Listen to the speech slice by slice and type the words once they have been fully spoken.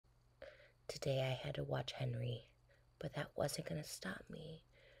Today I had to watch Henry, but that wasn't going to stop me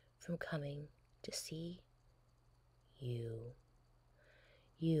from coming to see you.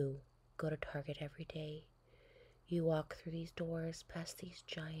 You go to Target every day. You walk through these doors past these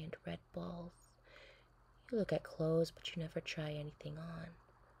giant red balls. You look at clothes, but you never try anything on.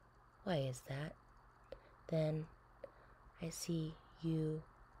 Why is that? Then I see you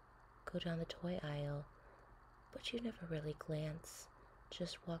go down the toy aisle, but you never really glance,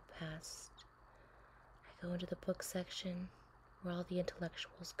 just walk past. I go into the book section where all the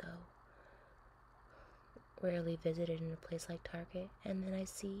intellectuals go. Rarely visited in a place like Target, and then I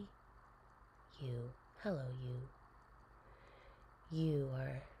see you. Hello, you. You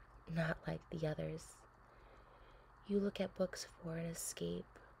are not like the others. You look at books for an escape.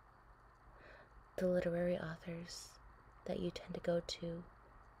 The literary authors that you tend to go to,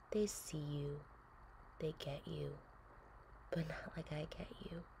 they see you, they get you, but not like I get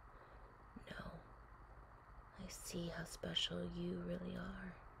you. No, I see how special you really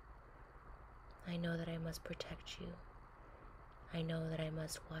are. I know that I must protect you. I know that I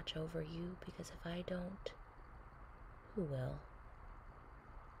must watch over you, because if I don't, who will?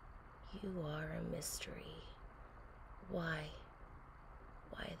 You are a mystery. Why?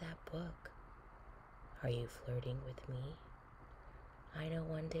 Why that book? Are you flirting with me? I know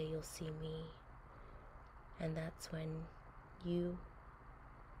one day you'll see me, and that's when you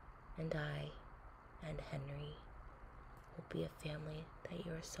and I and Henry will be a family that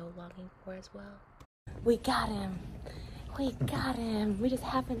you are so longing for as well. We got him. We got him. We just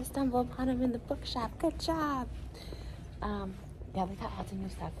happened to stumble upon him in the bookshop. Good job. Yeah, we got lots of new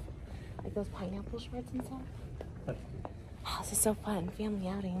stuff. Like those pineapple shorts and stuff. Oh, this is so fun. Family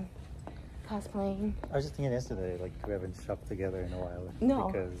outing. Cosplaying. I was just thinking yesterday, like, we haven't shopped together in a while.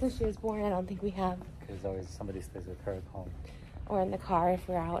 No, since she was born, I don't think we have. Because always somebody stays with her at home. Or in the car if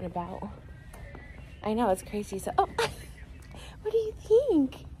we're out and about. I know, it's crazy. So, oh, what do you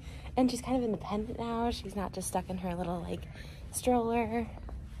think? And she's kind of independent now. She's not just stuck in her little, like, stroller.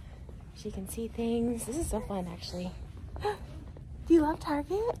 She can see things. This is so fun, actually. Do you love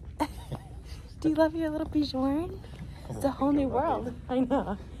Target? Do you love your little Bjorn? It's a whole new world. I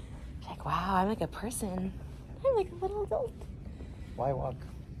know. She's like, wow, I'm like a person. I'm like a little adult. Why walk?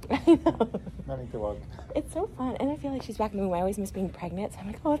 I know. Nothing to walk. It's so fun. And I feel like she's back in the womb. I always miss being pregnant. So I'm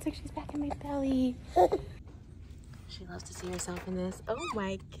like, oh, it's like she's back in my belly. She loves to see herself in this. Oh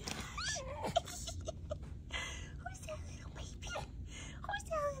my gosh. Who's that little baby? Who's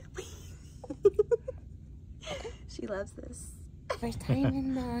that little baby? She loves this. First time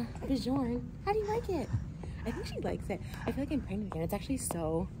in Bjorn. How do you like it? I think she likes it. I feel like I'm pregnant again. It's actually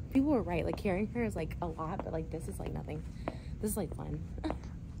so... People were right. Like, carrying her is, like, a lot. But, like, this is, like, nothing. This is, like, fun.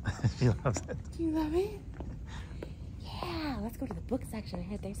 She loves it. Do you love it? Yeah. Let's go to the book section. I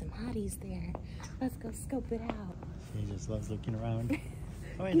heard there's some hotties there. Let's go scope it out. She just loves looking around.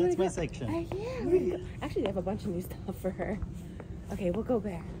 Oh, wait, that's my section. Yeah. Actually, they have a bunch of new stuff for her. Okay, we'll go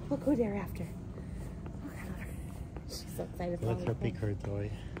there. We'll go there after. She's so excited. Let her pick her toy.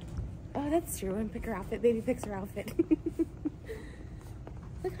 Oh, that's true. And pick her outfit. Baby picks her outfit.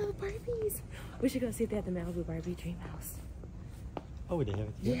 Look at all the Barbies. We should go see if they have the Malibu Barbie Dream House. Oh, they have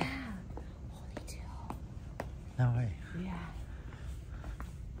it here? Yeah. Oh, they do. No way. Yeah.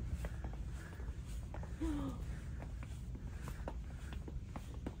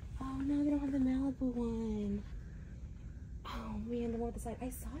 Oh, no, they don't have the Malibu one. Oh, man, the one with the side. I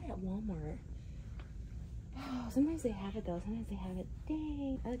saw it at Walmart. Oh, sometimes they have it though. Sometimes they have it.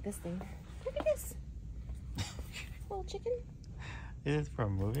 Dang. I like this thing. Look at this. Little chicken. Is it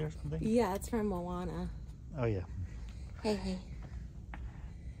from a movie or something? Yeah, it's from Moana. Oh, yeah. Hey, hey.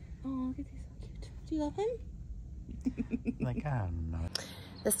 Oh, look at these. So cute. Do you love him? Like, I don't know.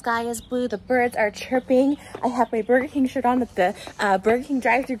 The sky is blue. The birds are chirping. I have my Burger King shirt on that the Burger King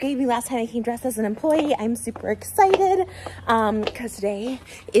drive-thru gave me last time I came dressed as an employee. I'm super excited because today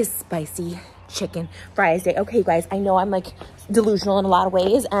is spicy chicken fries day. Okay, guys, I know I'm like delusional in a lot of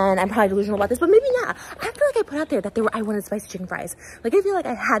ways, and I'm probably delusional about this, but maybe not. I feel like I put out there that I wanted spicy chicken fries. Like, I feel like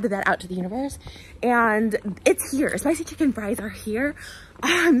I had that out to the universe, and it's here. Spicy chicken fries are here.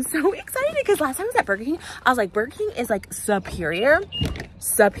 I'm so excited because last time I was at Burger King, I was like, Burger King is like superior.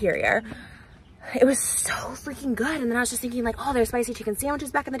 It was so freaking good. And then I was just thinking like, oh, their spicy chicken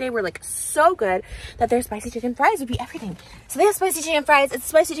sandwiches back in the day were like so good that their spicy chicken fries would be everything. So they have spicy chicken fries. It's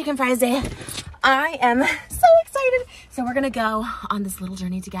spicy chicken fries day. I am so excited. So we're gonna go on this little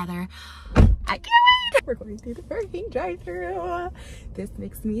journey together. I can't wait. We're going through the Burger King drive-thru. This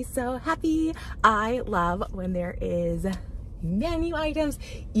makes me so happy. I love when there is menu items,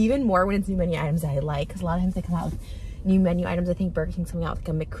 even more when it's new menu items that I like, because a lot of times they come out with new menu items. I think Burger King's coming out with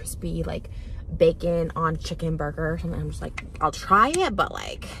like a McCrispy, like bacon on chicken burger or something. I'm just like, I'll try it, but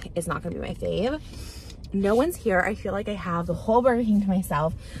like, it's not gonna be my fave. No one's here. I feel like I have the whole Burger King to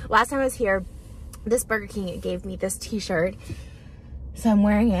myself. Last time I was here, this Burger King, it gave me this t-shirt. So I'm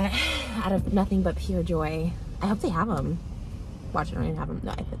wearing it out of nothing but pure joy. I hope they have them. Watch, I don't even have them.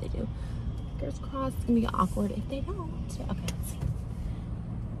 No, I bet they do. Fingers crossed. It's gonna be awkward if they don't. Okay, let's see.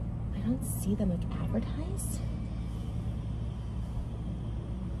 I don't see them like advertised.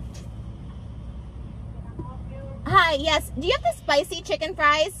 Hi, yes. Do you have the spicy chicken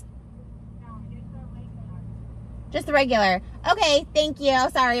fries? Just the regular. Okay, thank you.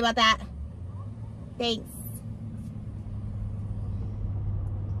 Sorry about that. Thanks.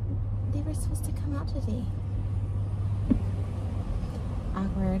 They were supposed to come out today.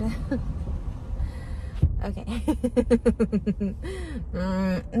 Awkward. Okay.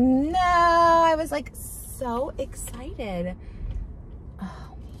 No, I was like so excited.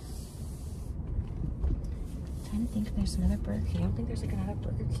 Oh, I'm trying to think if there's another Burger King. I don't think there's like another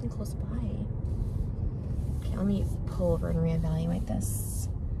Burger King close by. Okay, let me pull over and reevaluate this.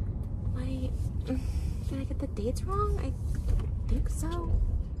 Wait, did I get the dates wrong? I don't think so.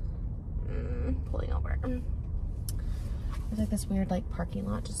 Pulling over. There's like this weird like parking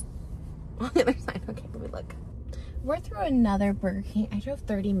lot just on the other side. Okay, let me look. We're through another Burger King. I drove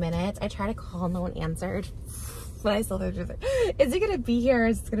 30 minutes. I tried to call, no one answered. But I still drove through. Is it gonna be here or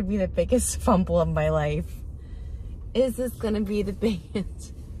is it gonna be the biggest fumble of my life? Is this gonna be the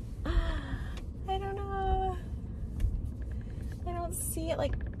biggest? I don't know. I don't see it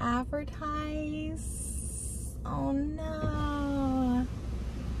like advertised. Oh no.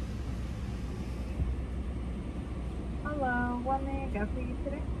 Hello, what may I get for you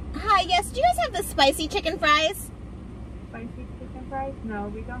today? Hi, yes, do you guys have the spicy chicken fries? Spicy chicken fries? No,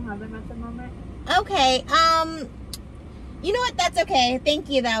 we don't have them at the moment. Okay, you know what, that's okay. Thank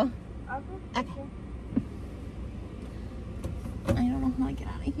you though. Okay. I don't know how I get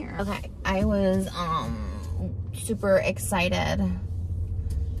out of here. Okay, I was super excited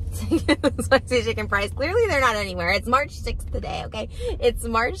to get the spicy chicken fries. Clearly they're not anywhere. It's March 6th today, okay? It's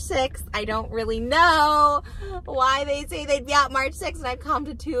March 6th. I don't really know why they say they'd be out March 6th and I've come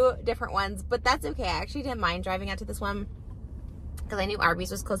to 2 different ones, but that's okay. I actually didn't mind driving out to this one because I knew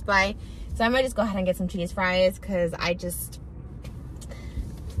Arby's was close by. So I might just go ahead and get some cheese fries because I don't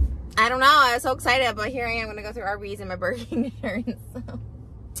know. I was so excited, but here I am going to go through Arby's and my Burger King experience. So.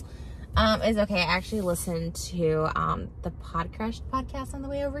 It's okay. I actually listened to the TRISH podcast on the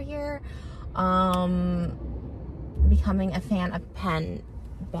way over here. Becoming a fan of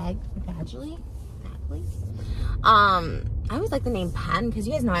Badgley. I always like the name Penn because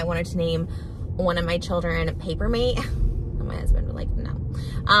you guys know I wanted to name one of my children Papermate. And my husband was like, no.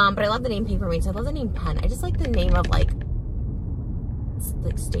 But I love the name Papermate. So I love the name Penn. I just like the name of like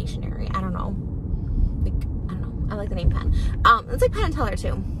stationery. I don't know. I like the name Penn. It's like Penn and Teller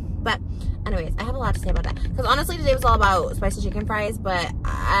too. But anyways, I have a lot to say about that. Because honestly, today was all about spicy chicken fries, but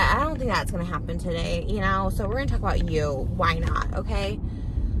I don't think that's going to happen today, you know? So we're going to talk about you. Why not, okay?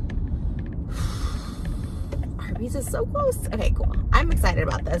 Arby's is so close. Okay, cool. I'm excited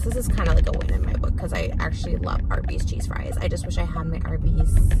about this. This is kind of like a win in my book because I actually love Arby's cheese fries. I just wish I had my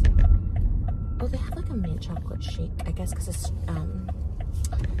Arby's. Oh, they have like a mint chocolate shake, I guess, because it's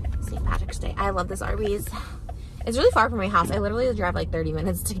St. Patrick's Day. I love this Arby's. It's really far from my house. I literally drive like 30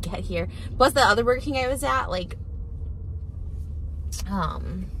 minutes to get here. Plus the other Burger King I was at, like,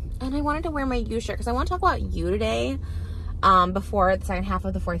 and I wanted to wear my You shirt because I want to talk about You today, before the second half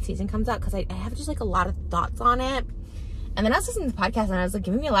of the 4th season comes out because I have just like a lot of thoughts on it. And then I was listening to the podcast and I was like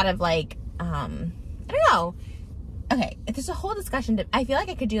giving me a lot of like, I don't know. Okay, there's a whole discussion. I feel like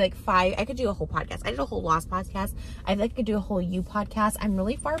I could do like 5. I could do a whole podcast. I did a whole Lost podcast. I feel like I could do a whole You podcast. I'm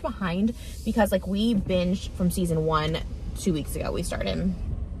really far behind because like we binged from season 1 2 weeks ago. We started.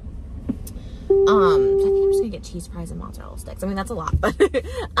 So I think I'm just gonna get cheese fries and mozzarella sticks. I mean, that's a lot, but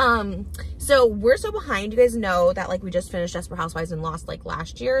so we're so behind. You guys know that like we just finished Desperate Housewives and Lost like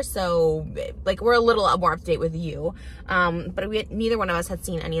last year, so like we're a little more up to date with You. But neither one of us had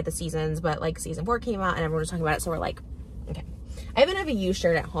seen any of the seasons, but like season 4 came out and everyone was talking about it, so we're like, okay. I even have a You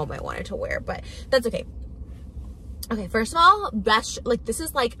shirt at home I wanted to wear, but that's okay. Okay, first of all, best, like, this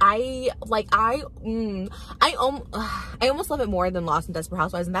is, like, I almost love it more than Lost and Desperate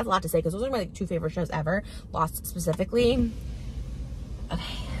Housewives, and that's a lot to say, because those are my, like, 2 favorite shows ever, Lost specifically.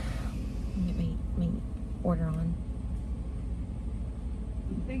 Okay, let me get my order on.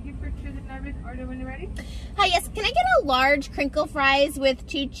 Thank you for choosing Arby's. Order when you're ready. Hi, yes, can I get a large crinkle fries with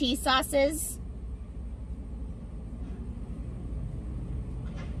 2 cheese sauces?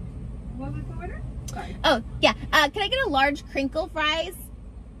 What was the order? Sorry. Oh, yeah. Can I get a large crinkle fries?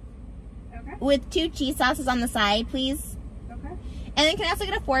 Okay. With 2 cheese sauces on the side, please? Okay. And then can I also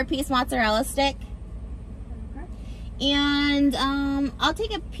get a 4-piece mozzarella stick? Okay. And, I'll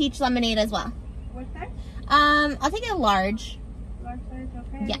take a peach lemonade as well. What size? I'll take a large. Large size,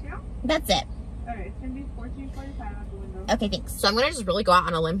 okay. Yeah. Anything else? That's it. Alright, it's gonna be $14.45 out the window. Okay, thanks. So I'm gonna just really go out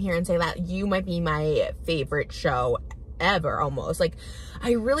on a limb here and say that you might be my favorite show ever, almost. Like,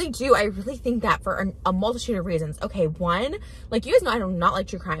 I really do. I really think that for a multitude of reasons. Okay, one, like, you guys know I do not like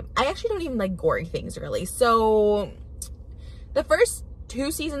true crime. I actually don't even like gory things, really. So the first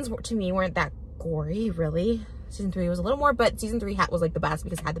 2 seasons to me weren't that gory, really. Season 3 was a little more, but season 3 was like the best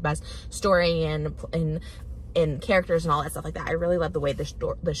because it had the best story and characters and all that stuff like that. I really love the way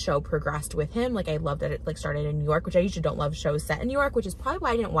the show progressed with him. Like, I love that it like started in New York, which I usually don't love shows set in New York, which is probably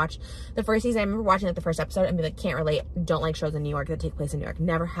why I didn't watch the first season. I remember watching like the first episode and be like, can't relate, don't like shows in New York that take place in New York.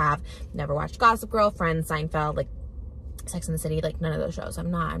 Never have, never watched Gossip Girl, Friends, Seinfeld, like Sex and the City, like none of those shows. I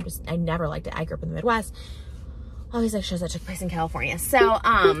never liked it. I grew up in the Midwest. Always like shows that took place in California. So,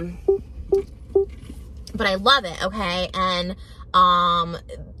 but I love it, okay? And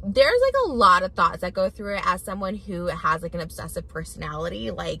there's like a lot of thoughts that go through it as someone who has like an obsessive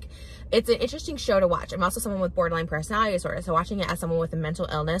personality. Like, it's an interesting show to watch. I'm also someone with borderline personality disorder, so watching it as someone with a mental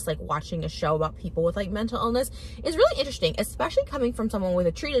illness, like watching a show about people with like mental illness, is really interesting, especially coming from someone with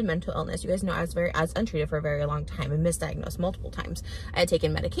a treated mental illness. You guys know I was untreated for a very long time and misdiagnosed multiple times. I had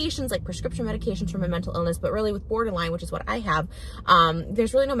taken medications, like prescription medications for my mental illness, but really with borderline, which is what I have,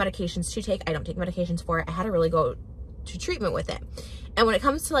 there's really no medications to take. I don't take medications for it. I had to really go to treatment with it. And when it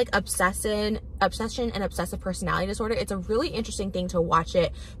comes to like obsession and obsessive personality disorder, it's a really interesting thing to watch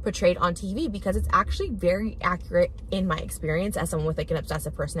it portrayed on TV because it's actually very accurate in my experience as someone with like an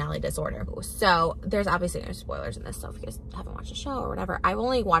obsessive personality disorder. So there's obviously no spoilers in this, so if you guys haven't watched the show or whatever, I've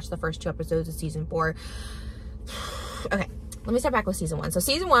only watched the first 2 episodes of season 4. Okay, let me start back with season 1. So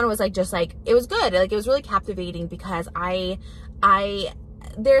season 1 was like, just like, it was good. Like, it was really captivating because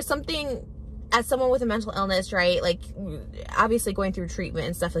there's something, as someone with a mental illness, right, like, obviously going through treatment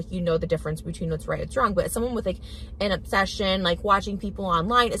and stuff, like, you know the difference between what's right and what's wrong, but as someone with like an obsession, like watching people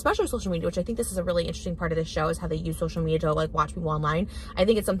online, especially with social media, which I think this is a really interesting part of this show, is how they use social media to like watch people online. I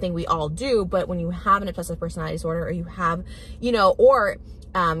think it's something we all do, but when you have an obsessive personality disorder, or you have, you know, or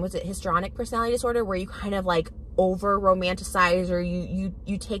was it histrionic personality disorder, where you kind of like over romanticize, or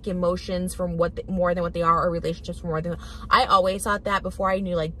you take emotions from more than what they are, or relationships from more than, I always thought that before I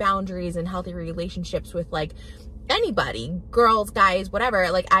knew like boundaries and healthy relationships with like anybody, girls, guys, whatever.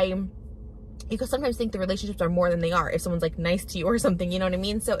 Like, you could sometimes think the relationships are more than they are if someone's like nice to you or something, you know what I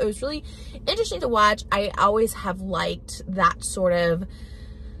mean? So it was really interesting to watch. I always have liked that sort of,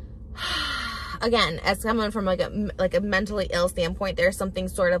 again, as someone from like a mentally ill standpoint, there's something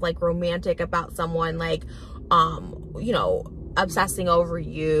sort of like romantic about someone like, you know, obsessing over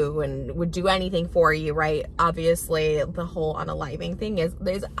you and would do anything for you, right? Obviously, the whole unaliving thing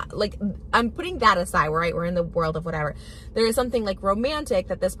there's like, I'm putting that aside, right? We're in the world of whatever. There is something like romantic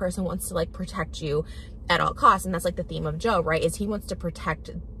that this person wants to like protect you at all costs, and that's like the theme of Joe, right? Is he wants to protect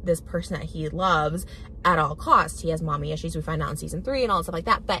this person that he loves at all costs. He has mommy issues, we find out in season 3 and all stuff like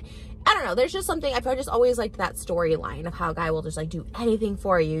that. But I don't know, there's just something, I've just always liked that storyline of how a guy will just like do anything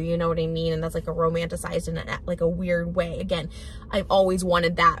for you, you know what I mean? And that's like a romanticized in like a weird way. Again, I've always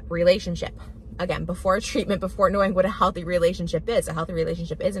wanted that relationship. Again, before treatment, before knowing what a healthy relationship is. A healthy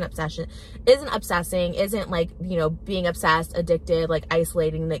relationship isn't obsession, isn't obsessing, isn't like, you know, being obsessed, addicted, like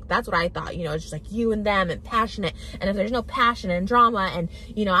isolating. Like, that's what I thought, you know, it's just like you and them and passionate. And if there's no passion and drama and,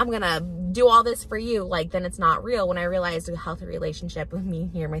 you know, I'm gonna do all this for you, like, then it's not real. When I realized a healthy relationship with me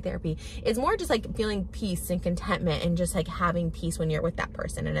here in my therapy, it's more just like feeling peace and contentment and just like having peace when you're with that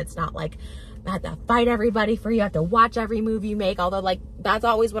person. And it's not like I have to fight everybody for you, I have to watch every move you make, although like that's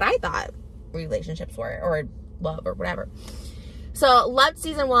always what I thought relationships were, or love, or whatever. So loved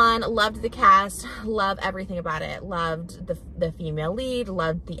season 1, loved the cast, love everything about it, loved the female lead,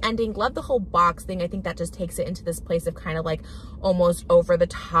 loved the ending, loved the whole box thing. I think that just takes it into this place of kind of like almost over the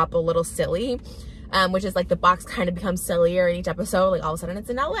top, a little silly, which is like the box kind of becomes sillier in each episode. Like all of a sudden it's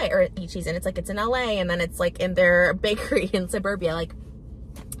in LA, or each season it's like it's in LA, and then it's like in their bakery in suburbia. Like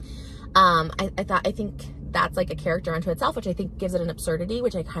I think that's like a character unto itself, which I think gives it an absurdity,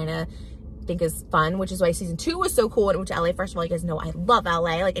 which I kind of think is fun, which is why season 2 was so cool. And it went to LA. First of all, you guys know I love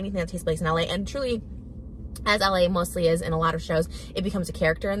LA, like anything that takes place in LA, and truly, as LA mostly is in a lot of shows, it becomes a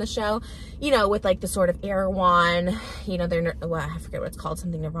character in the show, you know, with like the sort of Erewhon, you know, they're, well, I forget what it's called,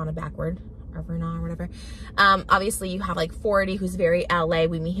 something Nirvana backward, or Verna or whatever. Obviously you have like 40, who's very LA.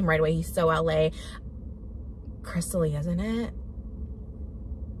 We meet him right away, he's so LA. Crystal Lee, isn't it?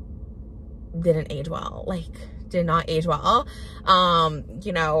 didn't age well. Like, did not age well.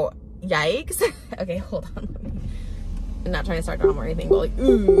 You know, yikes. Okay, hold on. I'm not trying to start drama or anything, but like,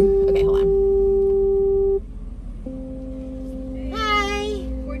 ooh. Okay, hold on. Hi.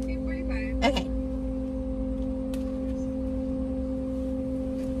 14:45. Okay.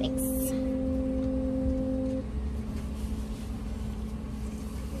 Thanks.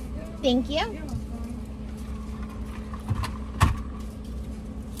 Thank you.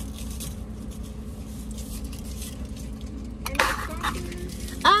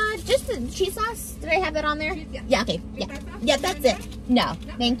 Just the cheese sauce. Did I have that on there? Yeah, okay. Yeah. Yeah, that's it. No,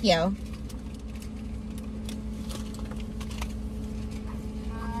 thank you.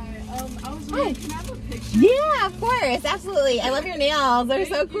 I was wondering, can I have a picture? Yeah, of course. Absolutely. I love your nails. They're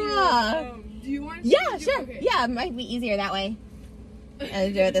so cool. Do you want to? Yeah, sure. Okay. Yeah, it might be easier that way.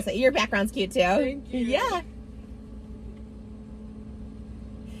 I'll do it this way. Your background's cute too. Thank you. Yeah.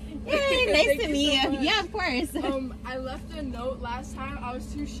 Yay, nice to meet you. Yeah, of course. I left a note last time. I was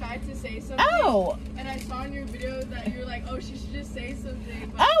too shy to say something. Oh. And I saw in your video that you were like, oh, she should just say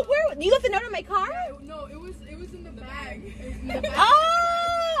something. But Oh, where? You left a note in my car? yeah, no, it was in the bag. It was in the bag.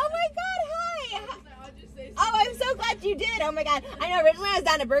 Oh my God, hi. I was like, I'll just say something. Oh, I'm so glad you did. Oh my God. I know originally I was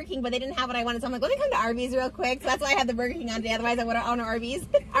down at Burger King, but they didn't have what I wanted. So I'm like, let me come to Arby's real quick. So that's why I have the Burger King on today. Otherwise I would have owned Arby's.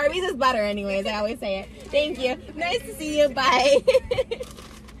 Arby's is better anyways. I always say it. Thank you. Nice to see you. Bye.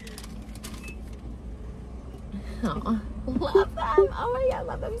 Oh, love them. Oh my God,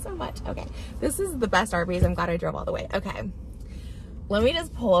 love them so much. Okay. This is the best Arby's. I'm glad I drove all the way. Okay. Let me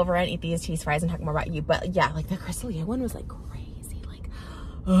just pull over and eat these cheese fries and talk more about you. But yeah, like the Crystalia one was like crazy. Like,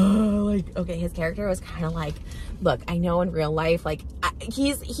 oh, like, okay, his character was kind of like, look, I know in real life, like,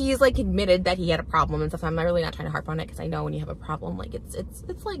 he's like admitted that he had a problem and stuff. I'm really not trying to harp on it because I know when you have a problem, like, it's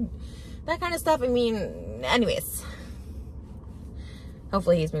like that kind of stuff. I mean, anyways.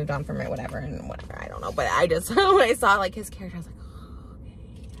 Hopefully he's moved on from it, whatever, and whatever. I don't know. But I just, when I saw, like, his character, I was like, oh,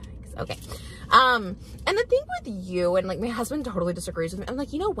 okay, yikes. Okay. And the thing with you, and, like, my husband totally disagrees with me. I'm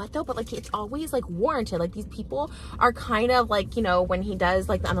like, you know what, though? But, like, it's always, like, warranted. Like, these people are kind of, like, you know, when he does,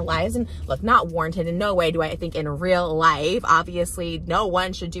 like, the unalives, and, look, not warranted. In no way do I think in real life. Obviously, no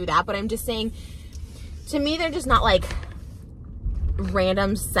one should do that. But I'm just saying, to me, they're just not, like,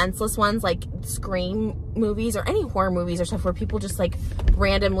 random senseless ones like Scream movies or any horror movies or stuff where people just like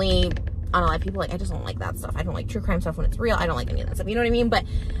randomly unalive people. Like, I just don't like that stuff. I don't like true crime stuff when it's real. I don't like any of that stuff, you know what I mean? But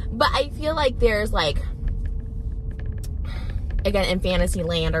I feel like there's like, again, in fantasy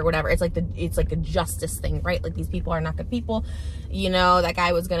land or whatever, it's like a justice thing, right? Like, these people are not good people, you know. That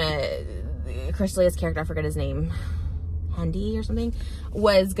guy was gonna, Crystalia's character, I forget his name, Hendy or something,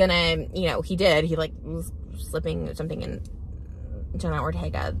 was gonna, you know, he like was slipping something in Jenna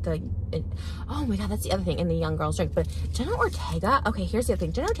Ortega, oh my God, that's the other thing, in the young girl's drink. But Jenna Ortega, okay, here's the other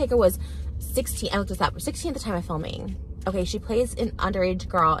thing. Jenna Ortega was 16, I looked this up, 16 at the time of filming. Okay, she plays an underage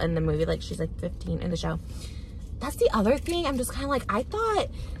girl in the movie, like she's like 15 in the show. That's the other thing. I'm just kind of like, I thought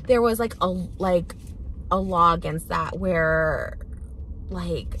there was like a law against that where,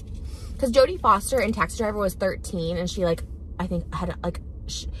 like, because Jodie Foster in Taxi Driver was 13 and she, like, I think had like,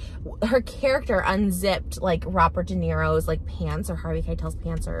 her character unzipped like Robert De Niro's like pants or Harvey Keitel's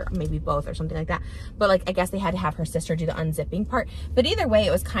pants or maybe both or something like that. But like, I guess they had to have her sister do the unzipping part. But either way,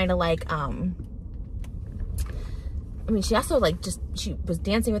 it was kind of like, I mean, she also like she was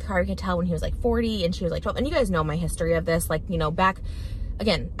dancing with Harvey Keitel when he was like 40 and she was like 12. And you guys know my history of this. Like, you know, back,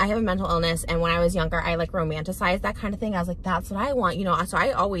 again, I have a mental illness. And when I was younger, I like romanticized that kind of thing. I was like, that's what I want, you know. So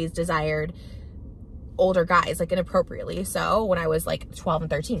I always desired older guys, like, inappropriately so, when I was like 12 and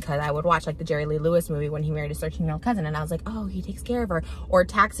 13, because I would watch like the Jerry Lee Lewis movie when he married his 13-year-old cousin, and I was like, oh, he takes care of her. Or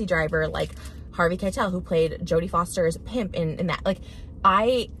Taxi Driver, like Harvey Keitel, who played Jodie Foster's pimp in that. Like,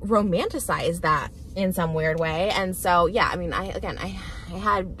 I romanticized that in some weird way. And so yeah, I mean, I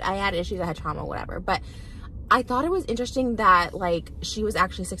had issues, I had trauma, whatever, but I thought it was interesting that like she was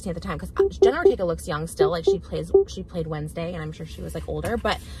actually 16 at the time, because Jenna Ortega looks young still. Like, she played Wednesday, and I'm sure she was like older,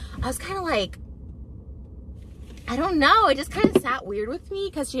 but I was kind of like, I don't know, it just kind of sat weird with me,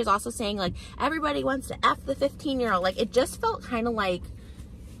 because she was also saying like everybody wants to F the 15-year-old. Like, it just felt kind of like,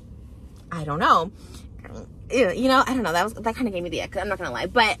 I don't know, you know, I don't know, that kind of gave me the ick, I'm not gonna lie.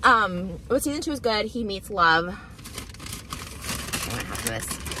 But season 2 was good. He meets love. I'm gonna have this.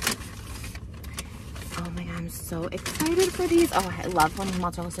 Oh my God, I'm so excited for these. Oh, I love when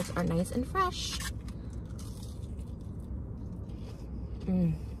mozzarella sticks are nice and fresh.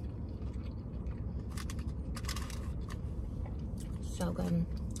 So good.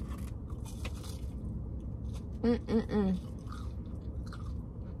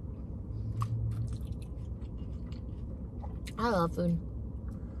 I love food.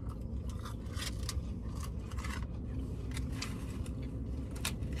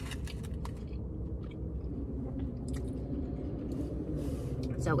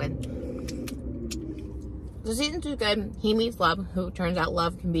 so good. So season 2 is good. He meets Love, who turns out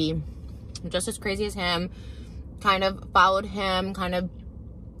Love can be just as crazy as him. Kind of followed him, kind of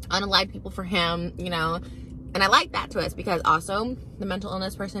unalived people for him, you know. And I like that twist because also the mental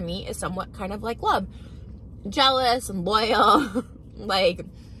illness person me is somewhat kind of like Love. Jealous and loyal, like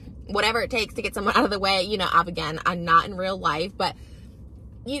whatever it takes to get someone out of the way, you know. Again, I'm not in real life, but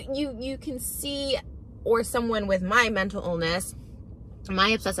you can see, or someone with my mental illness, my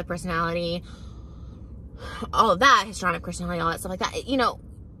obsessive personality, all of that, histrionic personality, all that stuff like that, you know,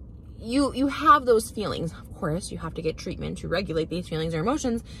 you have those feelings. Of course, you have to get treatment to regulate these feelings or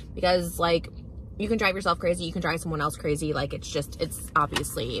emotions, because like you can drive yourself crazy, you can drive someone else crazy. Like it's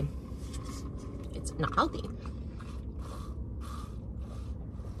obviously, it's not healthy.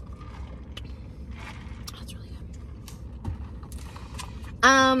 That's really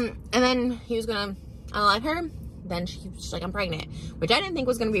good. And then he was gonna unalive her. Then she's like, I'm pregnant, which I didn't think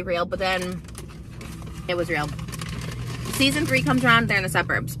was gonna be real, but then it was real. Season 3 comes around. They're in the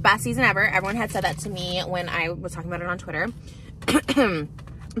suburbs. Best season ever. Everyone had said that to me when I was talking about it on Twitter.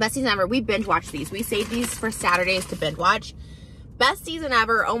 Best season ever. We binge watched these. We saved these for Saturdays to binge watch. Best season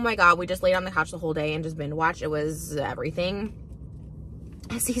ever. Oh my god, we just laid on the couch the whole day and just binge watched. It was everything.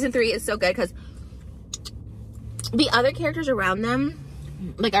 Season 3 is so good because the other characters around them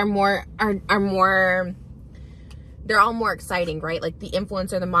like are more they're all more exciting, right? Like the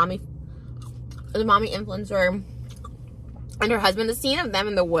influencer, the mommy influencer and her husband. The scene of them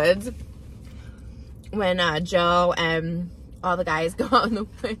in the woods when Joe and all the guys go out in the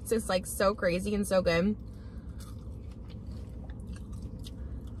woods is like so crazy and so good.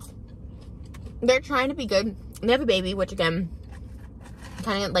 They're trying to be good. They have a baby, which again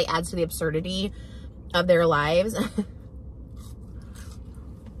kind of like adds to the absurdity of their lives.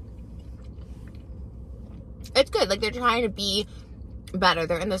 It's good. Like they're trying to be better.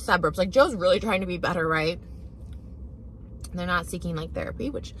 They're in the suburbs. Like Joe's really trying to be better, right? They're not seeking like therapy,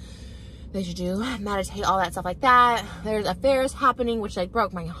 which they should do. Meditate, all that stuff like that. There's affairs happening, which like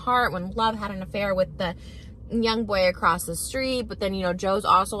broke my heart when Love had an affair with the young boy across the street. But then, you know, Joe's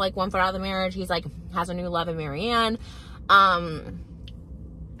also like 1 foot out of the marriage. He's like has a new love in Marianne.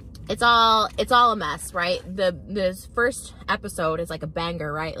 It's all a mess, right? This first episode is like a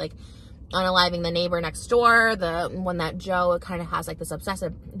banger, right? Like unaliving the neighbor next door, the one that Joe kind of has like this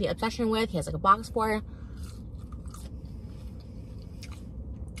obsession with. He has like a box for.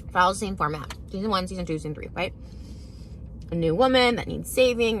 Follows the same format. Season 1, Season 2, Season 3, right? A new woman that needs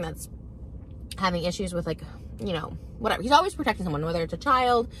saving, that's having issues with like, you know, whatever. He's always protecting someone, whether it's a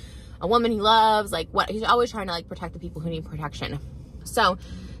child, a woman he loves, like what. He's always trying to like protect the people who need protection. So,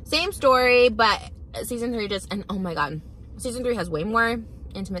 same story, but Season 3 just, and oh my god, Season 3 has way more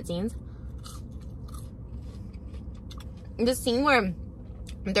intimate scenes. The scene where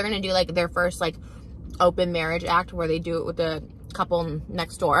they're gonna do like their first like open marriage act, where they do it with the couple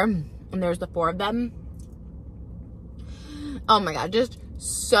next door, and there's the 4 of them. Oh my god, just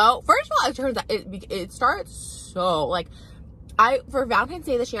so. First of all, it turns out it starts so like for Valentine's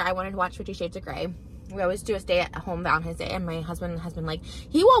Day this year, I wanted to watch 50 Shades of Grey. We always do a stay at home Valentine's Day, and my husband has been like,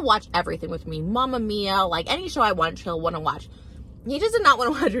 he will watch everything with me. Mamma Mia, like any show I want, he'll want to watch. He just did not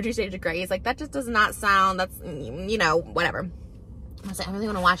want to watch 50 Shades of Grey. He's like, that just does not sound, that's, you know, whatever. I was like, I really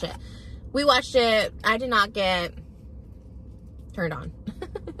want to watch it. We watched it. I did not get turned on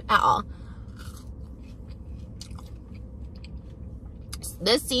at all.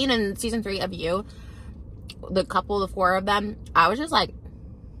 This scene in Season 3 of You, the couple, the 4 of them, I was just like,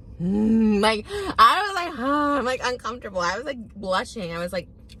 like, I was like, I'm like uncomfortable. I was like blushing. I was like,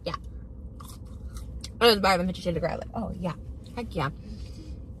 yeah. It was better than 50 Shades of Grey. I was like, oh yeah. Heck yeah.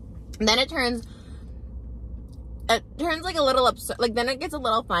 And then it turns like a little absurd. Like then it gets a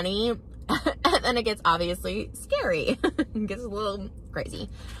little funny, and then it gets obviously scary. It gets a little crazy.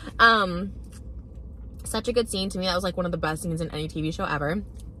 Such a good scene to me. That was like one of the best scenes in any TV show ever.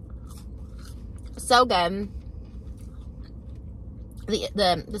 So good.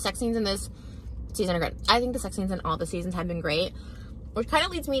 The sex scenes in this season are good. I think the sex scenes in all the seasons have been great, which kind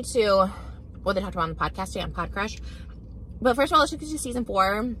of leads me to what they talked about on the podcast today on Pod Crush. But first of all, let's look at Season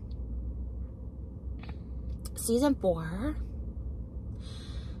 4. Season 4.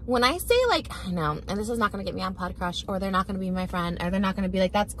 When I say like, no, and this is not going to get me on Pod Crush, or they're not going to be my friend, or they're not going to be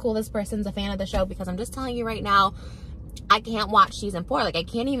like, that's cool, this person's a fan of the show, because I'm just telling you right now, I can't watch Season 4. Like, I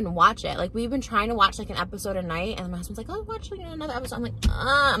can't even watch it. Like, we've been trying to watch like an episode a night, and my husband's like, oh, watch like another episode.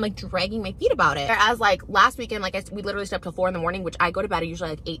 I'm like dragging my feet about it. Whereas like last weekend, like we literally stayed up till 4 in the morning, which I go to bed at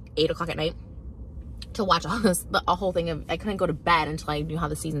usually like 8 o'clock at night to watch all this, a whole thing of, I couldn't go to bed until I knew how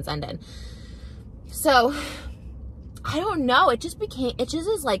the seasons ended. So I don't know. It just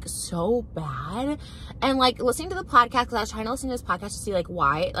is like so bad. And like listening to the podcast, because I was trying to listen to this podcast to see like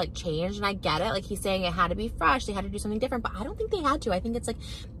why it like changed, and I get it. Like he's saying it had to be fresh, they had to do something different, but I don't think they had to. I think it's like,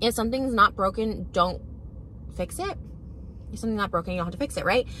 if something's not broken, don't fix it. If something's not broken, you don't have to fix it,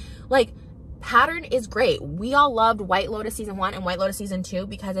 right? Like, pattern is great. We all loved White Lotus season 1 and White Lotus season 2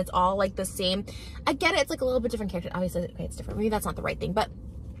 because it's all like the same. I get it, it's like a little bit different character. Obviously, okay, it's different. Maybe that's not the right thing, but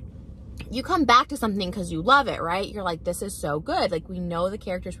you come back to something because you love it, right? You're like, this is so good. Like, we know the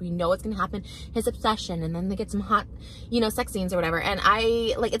characters, we know what's gonna happen, his obsession, and then they get some hot, you know, sex scenes or whatever. And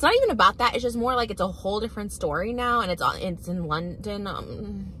I like, it's not even about that. It's just more like it's a whole different story now, and it's in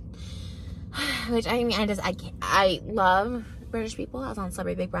London. Which I mean, I love British people. I was on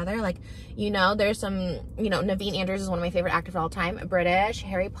Celebrity Big Brother. Like, you know, there's some, you know, Naveen Andrews is one of my favorite actors of all time. British,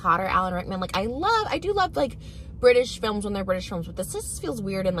 Harry Potter, Alan Rickman. Like, I do love like British films when they're British films, but this just feels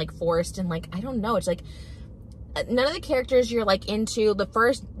weird and like forced, and like, I don't know, it's like none of the characters you're like into. The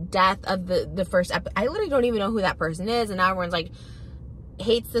first death of the first episode, I literally don't even know who that person is, and now everyone's like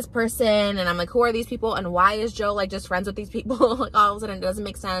hates this person, and I'm like, who are these people, and why is Joe like just friends with these people? Like, all of a sudden it doesn't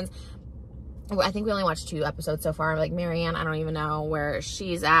make sense. I think we only watched 2 episodes so far. Like, Marianne, I don't even know where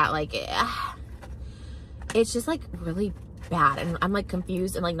she's at. Like, it's just like really bad, and I'm like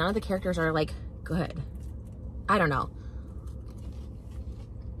confused, and like none of the characters are like good. I don't know.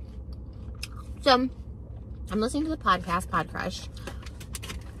 So I'm listening to the podcast Crush,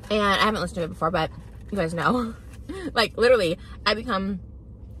 and I haven't listened to it before, but you guys know, like, literally I become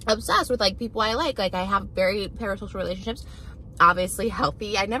obsessed with like people I like I have very parasocial relationships, obviously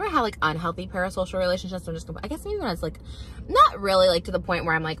healthy. I never had like unhealthy parasocial relationships. So I'm just, I guess maybe when I was like, not really like to the point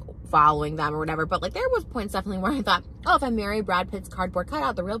where I'm like following them or whatever, but like there was points definitely where I thought, oh, if I marry Brad Pitt's cardboard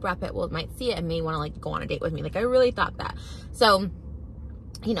cutout, the real Brad Pitt might see it and may want to like go on a date with me. Like, I really thought that. So,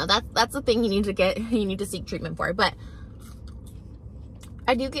 you know, that's the thing you need to seek treatment for. But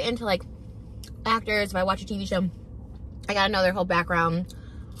I do get into like actors. If I watch a TV show, I gotta know their whole background.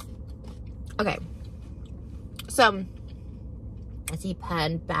 Okay, so I see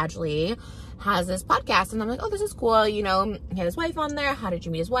Penn Badgley has this podcast, and I'm like, oh, this is cool. You know, he had his wife on there. How did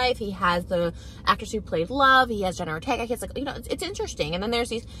you meet his wife? He has the actress who played Love. He has Jenna Ortega. He's like, you know, it's interesting. And then there's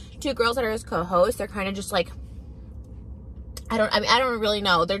these 2 girls that are his co-hosts. They're kind of just like, I don't really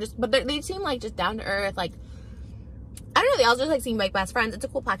know. They're just, but they seem like just down to earth. Like, I don't know. They all just like seem like best friends. It's a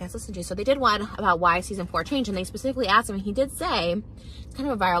cool podcast to listen to. So they did one about why season 4 changed, and they specifically asked him, and he did say, it's kind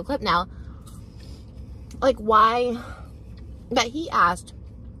of a viral clip now, like why. But he asked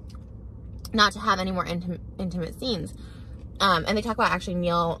not to have any more intimate scenes. And they talk about actually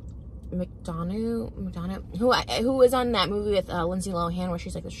Neil McDonough, who was on that movie with Lindsay Lohan where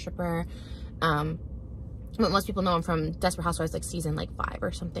she's like a stripper. But most people know him from Desperate Housewives, like season like 5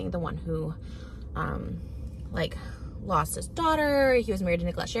 or something. The one who like lost his daughter. He was married to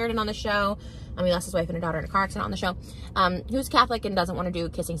Nicolette Sheridan on the show. He lost his wife and a daughter in a car accident on the show. He was Catholic and doesn't want to do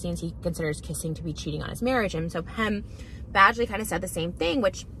kissing scenes. He considers kissing to be cheating on his marriage. And so Penn Badgley kind of said the same thing,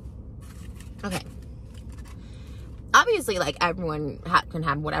 which, okay, obviously like everyone can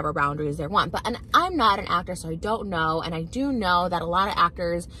have whatever boundaries they want, but, and I'm not an actor, so I don't know. And I do know that a lot of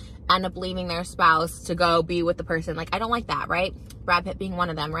actors end up leaving their spouse to go be with the person. Like, I don't like that, right? Brad Pitt being one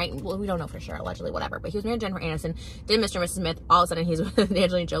of them, right? Well, we don't know for sure, allegedly, whatever, but he was married to Jennifer Aniston, did Mr. and Mrs. Smith, all of a sudden he's with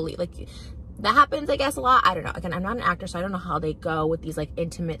Angelina Jolie. Like, that happens, I guess, a lot. I don't know. Again, I'm not an actor, so I don't know how they go with these like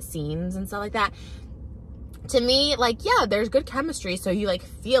intimate scenes and stuff like that. To me, like, yeah, there's good chemistry, so you like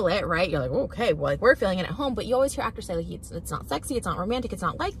feel it, right? You're like, okay, well, like, we're feeling it at home, but you always hear actors say like, it's not sexy, it's not romantic, it's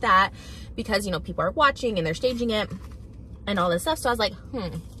not like that, because, you know, people are watching and they're staging it and all this stuff. So I was like,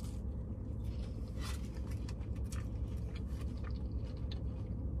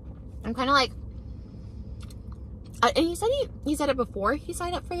 I'm kind of like, and he said it before he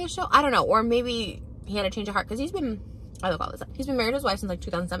signed up for this show. I don't know, or maybe he had a change of heart, because he's been married to his wife since like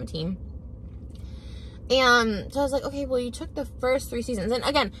 2017. And so I was like, okay, well, you took the first 3 seasons, and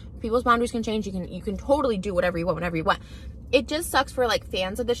again, people's boundaries can change. You can totally do whatever you want whenever you want. It just sucks for like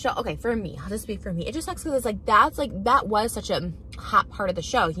fans of the show. Okay, for me, I'll just speak for me. It just sucks because it's like that was such a hot part of the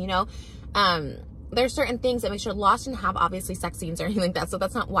show, you know. There's certain things that make sure Lost didn't have obviously sex scenes or anything like that, so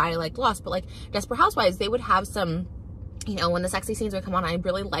that's not why I liked Lost. But like Desperate Housewives, they would have some, you know, when the sexy scenes would come on, I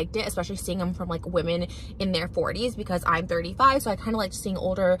really liked it, especially seeing them from like women in their 40s, because I'm 35, so I kind of like seeing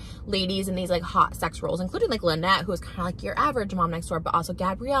older ladies in these like hot sex roles, including like Lynette, who was kind of like your average mom next door, but also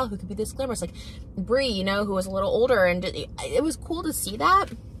Gabrielle, who could be this glamorous, like Brie, you know, who was a little older. And it was cool to see that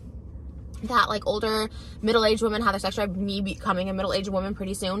like older middle-aged women have their sex drive, me becoming a middle-aged woman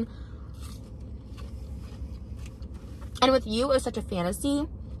pretty soon. And with You, it was such a fantasy.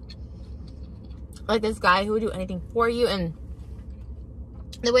 like this guy who would do anything for you, and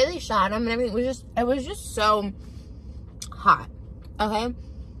the way they shot him and everything was just so hot. Okay,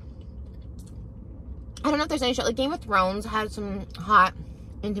 I don't know if there's any show like Game of Thrones had some hot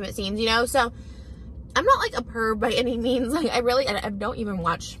intimate scenes, you know. So I'm not like a perv by any means. Like I don't even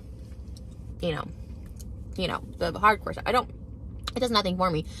watch, you know, the hardcore stuff. It does nothing for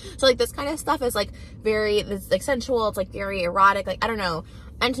me. So like this kind of stuff is like it's like sensual. It's like very erotic. Like I don't know.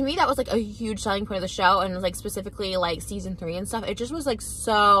 And to me, that was like a huge selling point of the show, and like specifically like season 3 and stuff. It just was like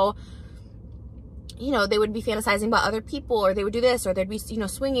so, you know, they would be fantasizing about other people, or they would do this, or they'd be, you know,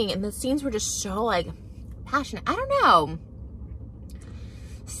 swinging, and the scenes were just so like passionate. I don't know.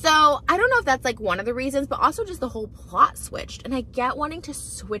 So I don't know if that's like one of the reasons, but also just the whole plot switched. And I get wanting to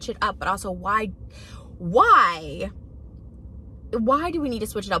switch it up, but also why do we need to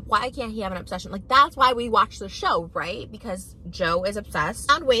switch it up? Why can't he have an obsession? Like, that's why we watch the show, right? Because Joe is obsessed.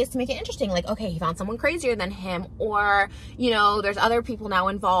 Found ways to make it interesting. Like, okay, he found someone crazier than him, or, you know, there's other people now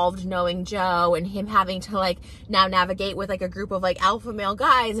involved knowing Joe, and him having to like now navigate with like a group of like alpha male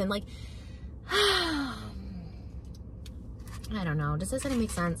guys, and like, I don't know. Does this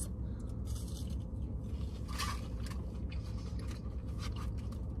make sense?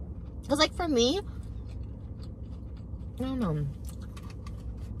 Because like for me, I don't know.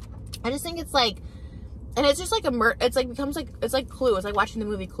 I just think it's like, and it's just like it's like becomes like, it's like Clue. It's like watching the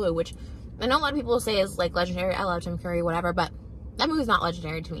movie Clue, which I know a lot of people say is like legendary. I love Tim Curry, whatever, but that movie's not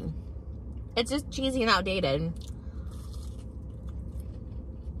legendary to me. It's just cheesy and outdated.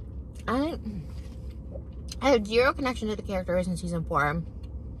 I have zero connection to the characters in season 4.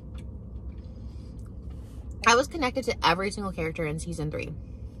 I was connected to every single character in season 3.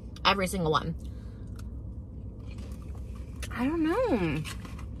 Every single one. I don't know.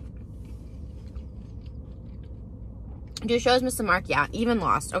 Do shows miss the mark? Yeah, even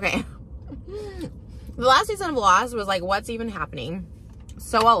Lost. Okay. The last season of Lost was like, what's even happening?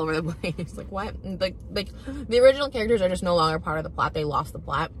 So all over the place. Like, what? Like the original characters are just no longer part of the plot. They lost the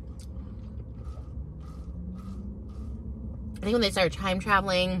plot. I think when they started time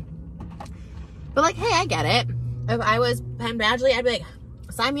traveling. But like, hey, I get it. If I was Penn Badgley, I'd be like,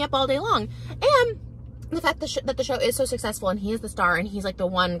 sign me up all day long. And the fact that the show is so successful, and he is the star, and he's like the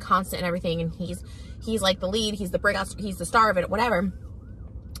one constant and everything, and he's like the lead, he's the breakout, he's the star of it, whatever.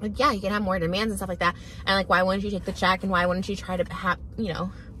 Like, yeah, you can have more demands and stuff like that. And like, why wouldn't you take the check, and why wouldn't you try to have, you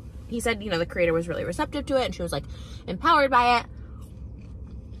know, he said, you know, the creator was really receptive to it, and she was like empowered by it.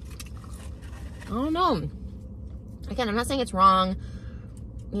 I don't know. Again, I'm not saying it's wrong.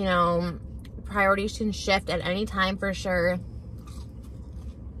 You know, priorities can shift at any time for sure.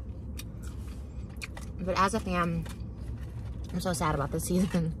 But as a fan, I'm so sad about this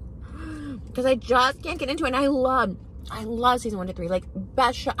season. Because I just can't get into it. And I love season 1 to 3. Like,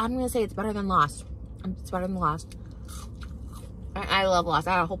 best show. I'm going to say it's better than Lost. It's better than Lost. I love Lost.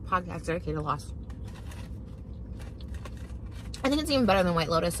 I had a whole podcast dedicated to Lost. I think it's even better than White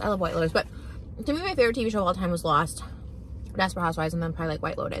Lotus. I love White Lotus. But to me, my favorite TV show of all time was Lost, Desperate Housewives, and then probably like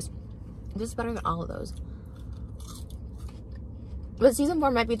White Lotus. This is better than all of those. But season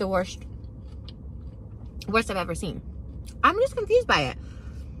 4 might be the worst I've ever seen. I'm just confused by it.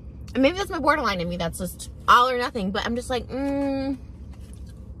 And maybe that's my borderline in me. That's just all or nothing. But I'm just like, I don't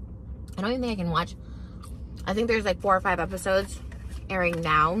even think I can watch. I think there's like 4 or 5 episodes airing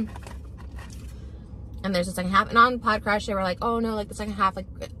now. And there's the second half. And on Podcrush, they were like, oh no, like the second half like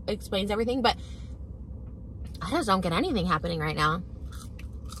explains everything. But I just don't get anything happening right now.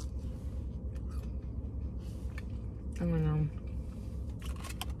 I don't know.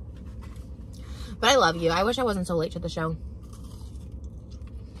 But I love you. I wish I wasn't so late to the show.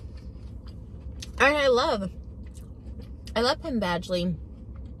 And I love Penn Badgley.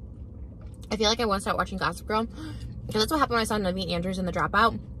 I feel like I want to start watching Gossip Girl. Because that's what happened when I saw Naveen Andrews in The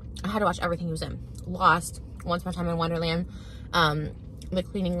Dropout. I had to watch everything he was in. Lost, Once Upon a Time in Wonderland, The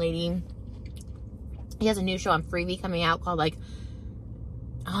Cleaning Lady. He has a new show on Freevee coming out called like,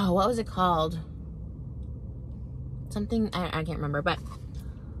 oh, what was it called? Something, I can't remember, but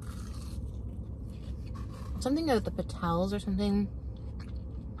something with the Patels or something.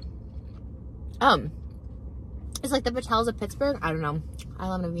 It's like the Patels of Pittsburgh. I don't know. I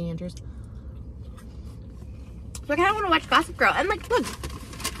love Naveen Andrews. So I kind of want to watch Gossip Girl. And like, look,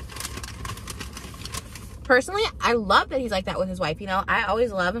 personally, I love that he's like that with his wife. You know, I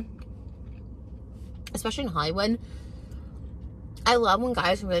always love, especially in Hollywood, I love when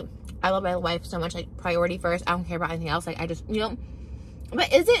guys are like, I love my wife so much, like priority first. I don't care about anything else. Like I just, you know,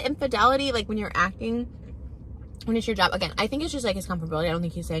 but is it infidelity? Like when you're acting, when it's your job? Again, I think it's just like his comfortability. I don't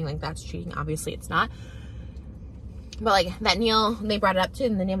think he's saying like that's cheating. Obviously it's not. But like that Neil, they brought it up too,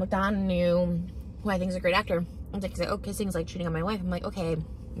 and the Neil McDonough who I think is a great actor. I was like, oh, kissing is like cheating on my wife. I'm like, okay,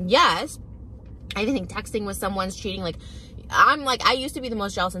 yes. I even think texting with someone's cheating. Like, I'm like, I used to be the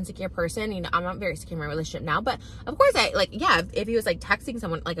most jealous, insecure person. You know, I'm not very secure in my relationship now. But of course, I like, yeah, if he was like texting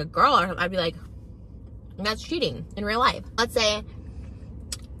someone, like a girl or something, I'd be like, that's cheating in real life. Let's say,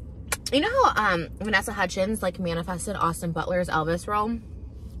 you know how Vanessa Hudgens like manifested Austin Butler's Elvis role?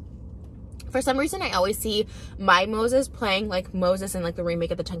 For some reason, I always see my Moses playing like Moses in like the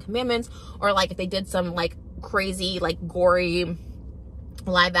remake of the 10 Commandments, or like if they did some like crazy, like gory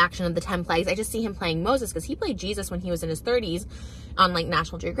live action of the 10 plagues, I just see him playing Moses, because he played Jesus when he was in his 30s on like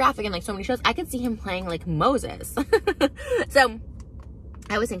National Geographic and like so many shows. I could see him playing like Moses. So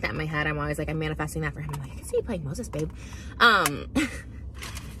I always think that in my head. I'm always like, I'm manifesting that for him. I'm like, I can see you playing Moses, babe.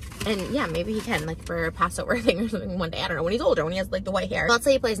 And yeah, maybe he can, like, for a Passover thing or something one day. I don't know, when he's older, when he has, like, the white hair. Let's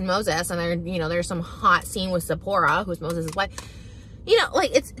say he plays Moses, and there, you know, there's some hot scene with Zipporah, who's Moses' wife. You know,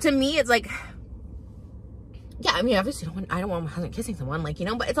 like, it's, to me, it's like, yeah, I mean, obviously, I don't want my husband kissing someone, like, you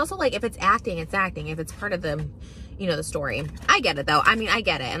know, but it's also, like, if it's acting, it's acting. If it's part of the, you know, the story. I get it, though. I mean, I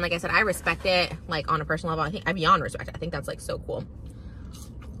get it. And like I said, I respect it, like, on a personal level. I beyond respect it. I think that's, like, so cool.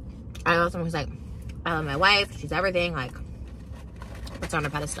 I love someone who's like, I love my wife, she's everything, like, puts her on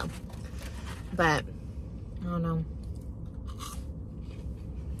a pedestal. But I don't know.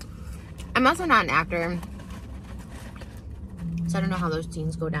 I'm also not an actor, so I don't know how those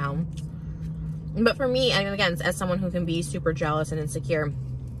scenes go down. But for me, and again, as someone who can be super jealous and insecure,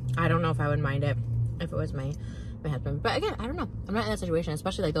 I don't know if I would mind it if it was my husband. But again, I don't know. I'm not in that situation,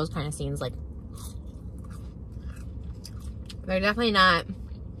 especially like those kind of scenes. Like, they're definitely not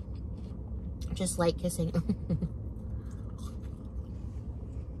just like kissing.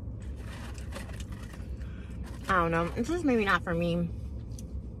 I don't know. It's just maybe not for me.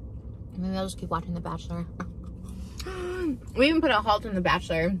 Maybe I'll just keep watching The Bachelor. We even put a halt on The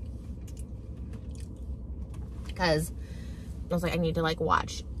Bachelor because I was like, I need to like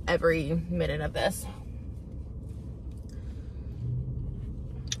watch every minute of this.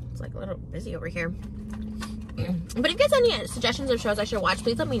 It's like a little busy over here. But if you guys have any suggestions of shows I should watch,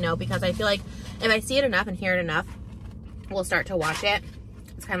 please let me know, because I feel like if I see it enough and hear it enough, we'll start to watch it.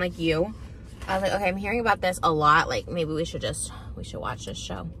 It's kind of like you. I was like, okay, I'm hearing about this a lot. Like, maybe we should watch this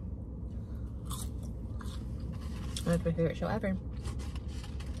show. That's my favorite show ever.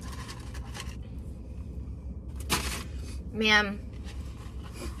 Man,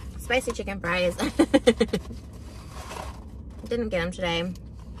 spicy chicken fries. Didn't get them today.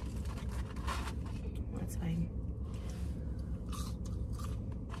 That's fine.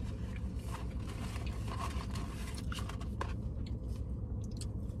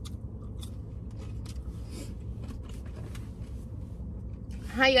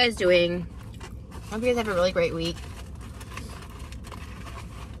 How you guys doing? Hope you guys have a really great week.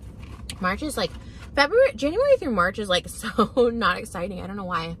 March is like January through March is like so not exciting. I don't know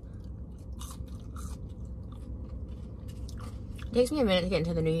why. It takes me a minute to get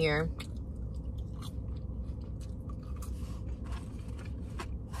into the new year.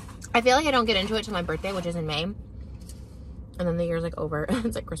 I feel like I don't get into it till my birthday, which is in May. And then the year's like over.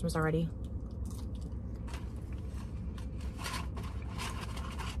 It's like Christmas already.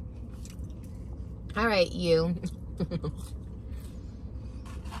 All right, you.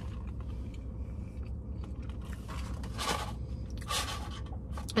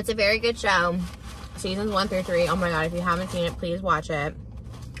 It's a very good show. Seasons 1 through 3. Oh my god, if you haven't seen it, please watch it.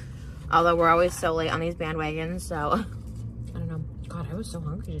 Although we're always so late on these bandwagons, so I don't know. God, I was so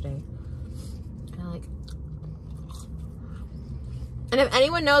hungry today. And if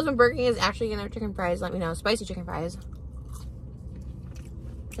anyone knows when Burger King is actually gonna have chicken fries, let me know. Spicy chicken fries.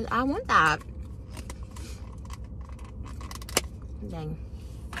 Cause I want that. Dang.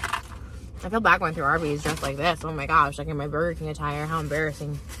 I feel bad going through Arby's just like this. Oh my gosh, like in my Burger King attire. How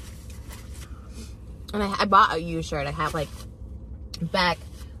embarrassing. And I bought a U shirt. I have like Beck,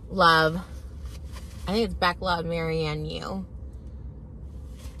 Love. I think it's Beck, Love, Marianne, You.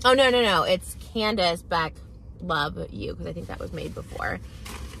 Oh, no. It's Candace, Beck, Love, You. Because I think that was made before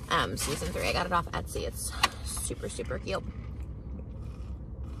season 3. I got it off Etsy. It's super, super cute.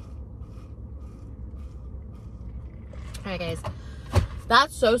 Alright, guys.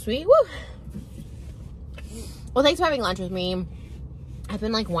 That's so sweet. Woo! Well, thanks for having lunch with me. I've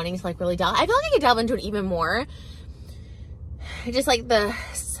been like wanting to like really delve. I feel like I could delve into it even more. Just like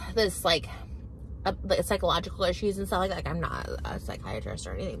this like the psychological issues and stuff like that. Like, I'm not a psychiatrist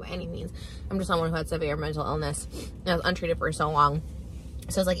or anything by any means. I'm just someone who had severe mental illness and I was untreated for so long.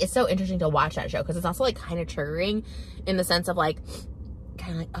 So it's like, it's so interesting to watch that show because it's also like kind of triggering in the sense of like,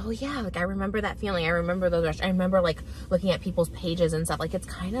 kind of like, oh yeah, like I remember that feeling. I remember those. I remember like looking at people's pages and stuff. Like it's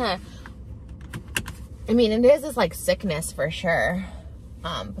kind of, I mean, it is this like sickness for sure.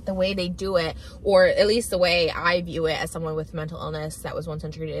 But the way they do it, or at least the way I view it as someone with mental illness that was once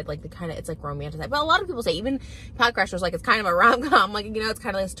untreated, like it's like romanticized. But a lot of people say, even Podcrush was like, it's kind of a rom-com. Like, you know, it's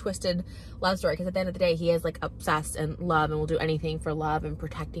kind of this twisted love story. Because at the end of the day, he is like obsessed in love and will do anything for love and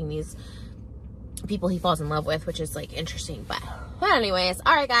protecting these people he falls in love with, which is like interesting. But anyways,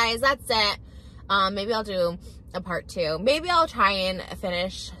 all right, guys, that's it. Maybe I'll do a part 2. Maybe I'll try and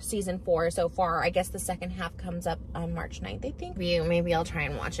finish season 4 so far. I guess the second half comes up on March 9th, I think. Maybe I'll try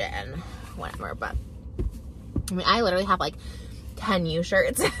and watch it and whatever. But I mean, I literally have like 10 U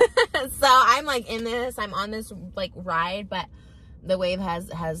shirts. So I'm like in this, I'm on this like ride, but the wave has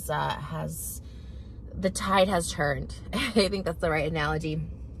the tide has turned. I think that's the right analogy.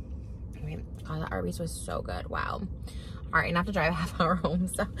 I mean, God, that Arby's was so good. Wow. All right, not to drive a half hour home.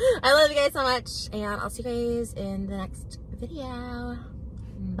 So I love you guys so much, and I'll see you guys in the next video.